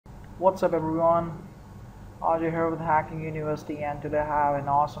What's up everyone? Arjun here with Hacking University, and today I have an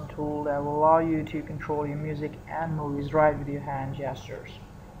awesome tool that will allow you to control your music and movies right with your hand gestures.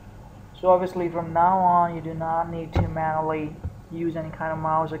 So obviously from now on you do not need to manually use any kind of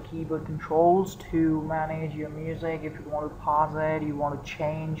mouse or keyboard controls to manage your music. If you want to pause it, you want to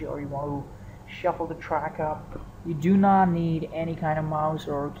change, or you want to shuffle the track up, you do not need any kind of mouse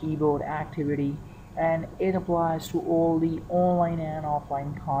or keyboard activity, and it applies to all the online and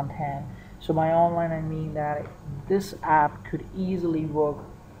offline content. So by online I mean that this app could easily work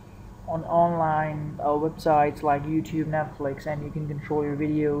on online websites like YouTube, Netflix, and you can control your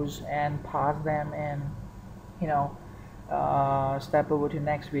videos and pause them and step over to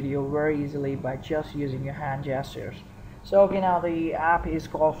next video very easily by just using your hand gestures. So okay, now the app is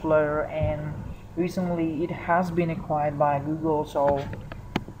called Flutter, and recently it has been acquired by Google, so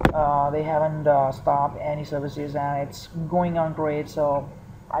they haven't stopped any services and it's going on great. So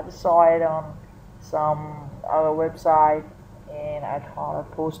I just saw it on some other website and I thought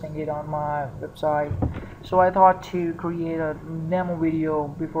of posting it on my website. So I thought to create a demo video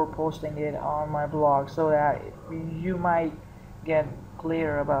before posting it on my blog, so that you might get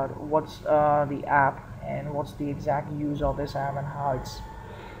clear about what's the app and what's the exact use of this app and how it's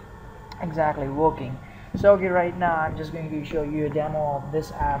exactly working. So okay, right now I'm just going to show you a demo of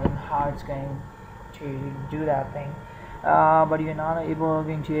this app and how it's going to do that thing. But you're not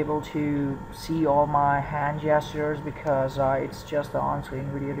going to be able to see all my hand gestures because it's just the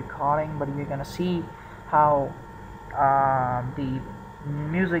on-screen video recording. But you're gonna see how the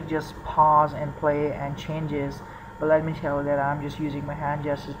music just pause and play and changes. But let me tell you that I'm just using my hand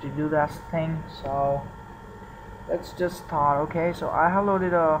gestures to do that thing. So let's just start. Okay, so I have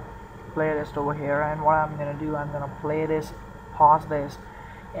loaded a playlist over here, and what I'm gonna do, I'm gonna play this, pause this,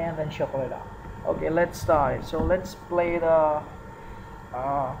 and then shuffle it up. Okay, let's start it. So let's play the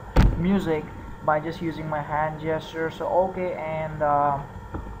music by just using my hand gesture. So okay, and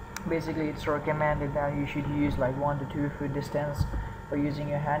basically it's recommended that you should use like 1 to 2 foot distance for using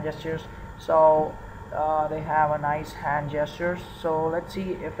your hand gestures. So they have a nice hand gestures, so let's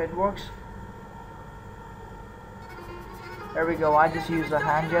see if it works. There we go, I just used a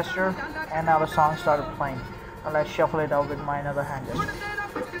hand gesture and now the song started playing. Now let's shuffle it out with my another hand gesture.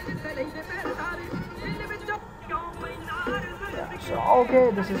 Yeah, so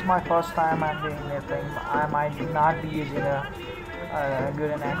okay, this is my first time I'm doing this thing. I might not be using a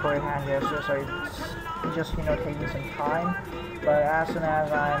good and accurate hand gesture, so it's just taking some time. But as soon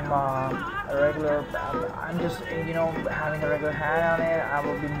as I'm just having a regular hand on it, I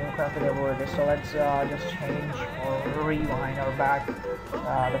will be more comfortable with it. So let's just change or rewind or back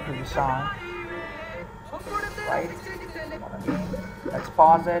the previous song. Right? Let's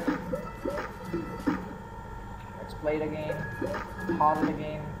pause it. Let's play it again. Pause it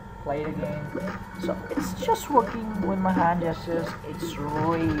again. Play it again. So it's just working with my hand gestures. It's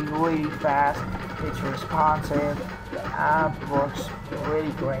really fast. It's responsive. The app works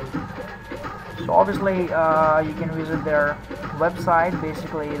really great. So obviously you can visit their website.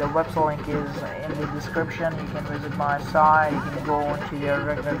 Basically the website link is in the description. You can visit my site. You can go onto their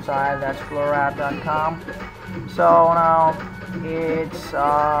regular website, that's florapp.com. So now it's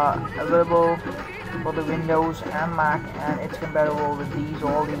available for the Windows and Mac, and it's compatible with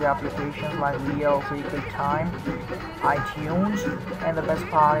all these applications like VLC, QuickTime, iTunes, and the best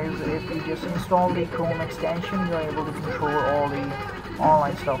part is if you just install the Chrome extension, you're able to control all the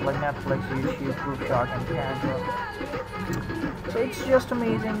online stuff like Netflix, YouTube, GroupShark, and Canva. So it's just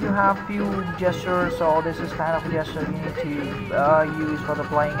amazing. You have few gestures, so this is kind of a gesture you need to use for the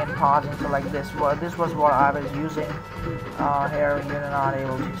playing and pausing. So like this was what I was using here. You're not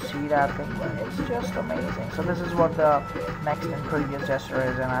able to see that thing, but it's just amazing. So this is what the next and previous gesture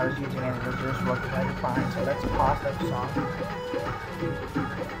is, and I was using it. It was just working really fine. So let's pause that song.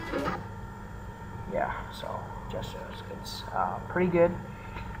 Yeah, so gestures, it's pretty good.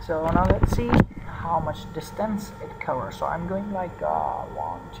 So now let's see how much distance it covers. So I'm going like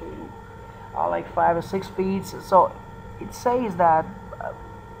 5 or 6 feet. So it says that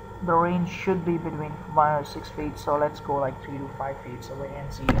the range should be between 5 or 6 feet. So let's go like 3 to 5 feet away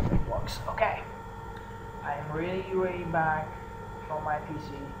and see if it works. Okay, I'm really back from my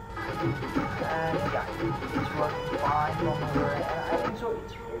PC, and yeah, it's working fine from here. And I think so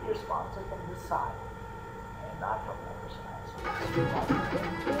it's really responsive from this side and not from the other side.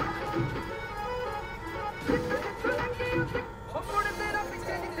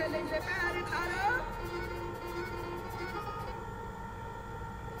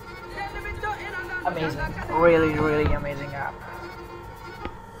 Amazing, really amazing app.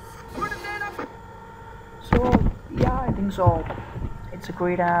 So yeah, I think so It's a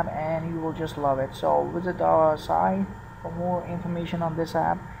great app and you will just love it. So visit our site for more information on this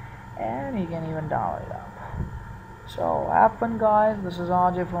app, and you can even download it up. So have fun guys, this is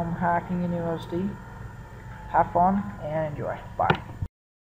RJ from Hacking University. Have fun and enjoy. Bye.